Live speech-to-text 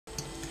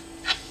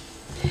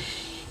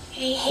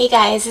Hey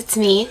guys, it's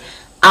me.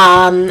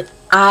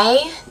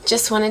 I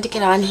just wanted to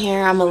get on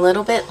here. I'm a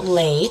little bit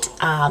late.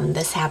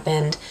 This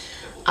happened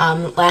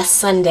last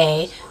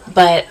Sunday,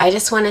 but I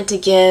just wanted to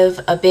give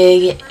a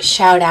big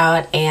shout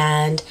out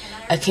and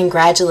a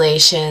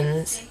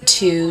congratulations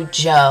to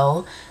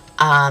Joe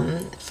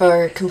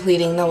for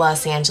completing the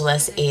Los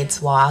Angeles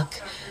AIDS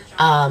Walk.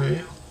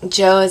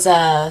 Joe is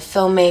a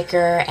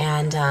filmmaker,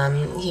 and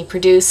he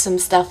produced some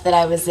stuff that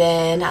I was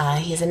in.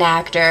 He's an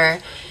actor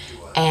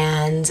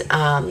and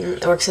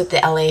works with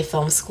the LA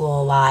Film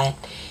School a lot.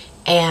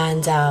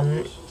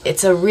 And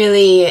it's a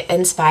really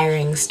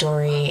inspiring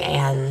story,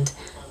 and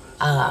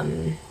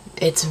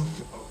it's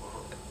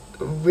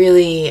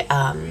really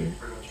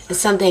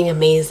something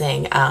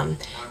amazing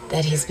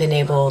that he's been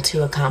able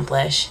to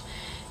accomplish.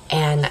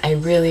 And I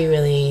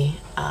really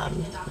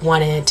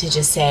wanted to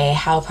just say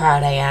how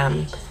proud I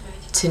am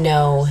to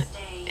know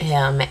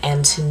him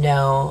and to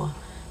know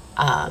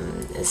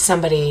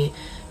somebody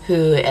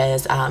who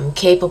is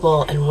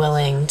capable and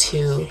willing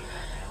to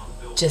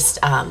just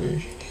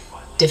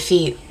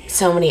defeat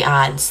so many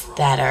odds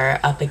that are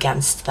up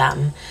against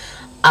them.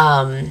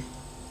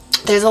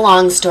 There's a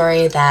long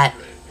story that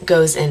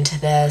goes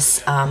into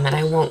this, and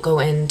I won't go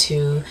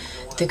into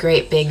the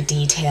great big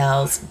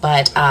details,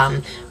 but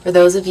for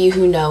those of you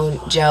who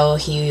know Joe,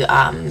 he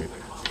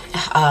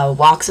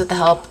walks with the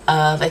help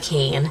of a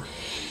cane,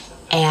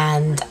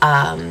 and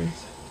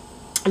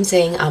I'm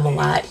saying a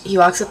lot. He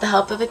walks with the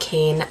help of a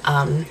cane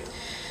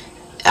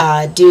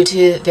due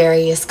to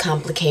various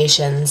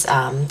complications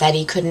that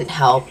he couldn't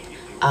help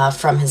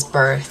from his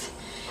birth.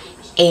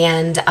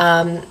 And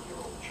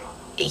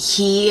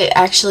he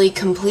actually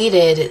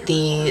completed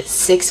the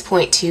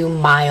 6.2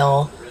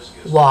 mile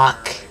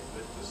walk.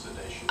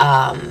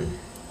 I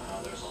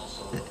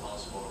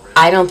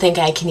don't think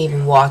I can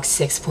even walk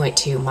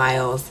 6.2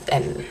 miles,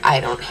 and I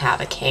don't have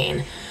a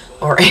cane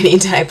or any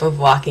type of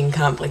walking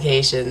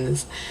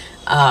complications.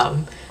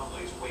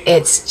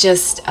 It's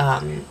just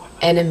an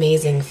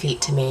amazing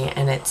feat to me,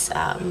 and it's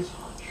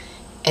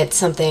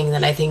something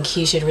that I think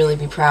he should really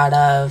be proud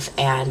of,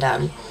 and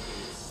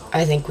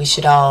I think we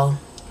should all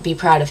be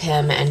proud of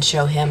him and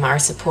show him our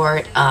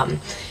support.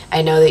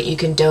 I know that you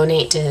can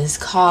donate to his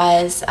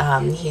cause.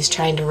 He's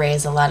trying to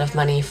raise a lot of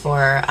money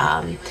for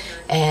an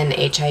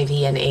HIV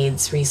and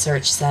AIDS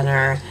research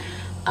center,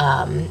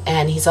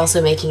 and he's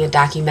also making a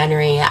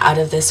documentary out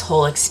of this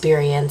whole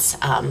experience.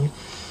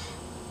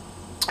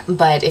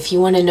 But if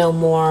you want to know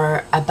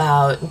more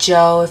about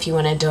Joe, if you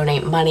want to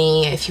donate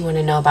money, if you want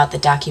to know about the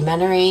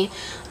documentary,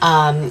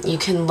 you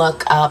can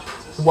look up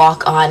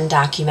Walk On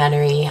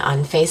Documentary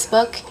on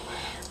Facebook.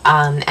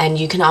 And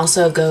you can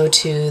also go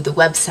to the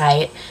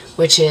website,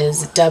 which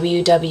is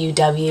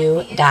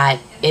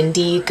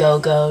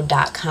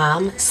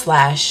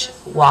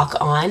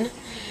www.indiegogo.com/walkon.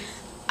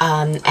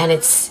 And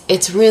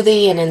it's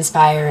really an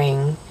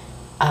inspiring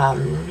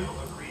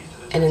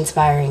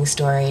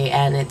story,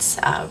 and it's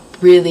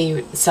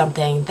really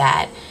something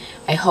that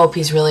I hope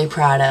he's really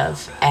proud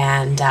of,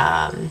 and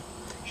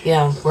you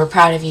know, we're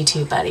proud of you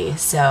too, buddy,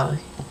 so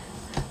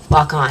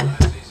walk on.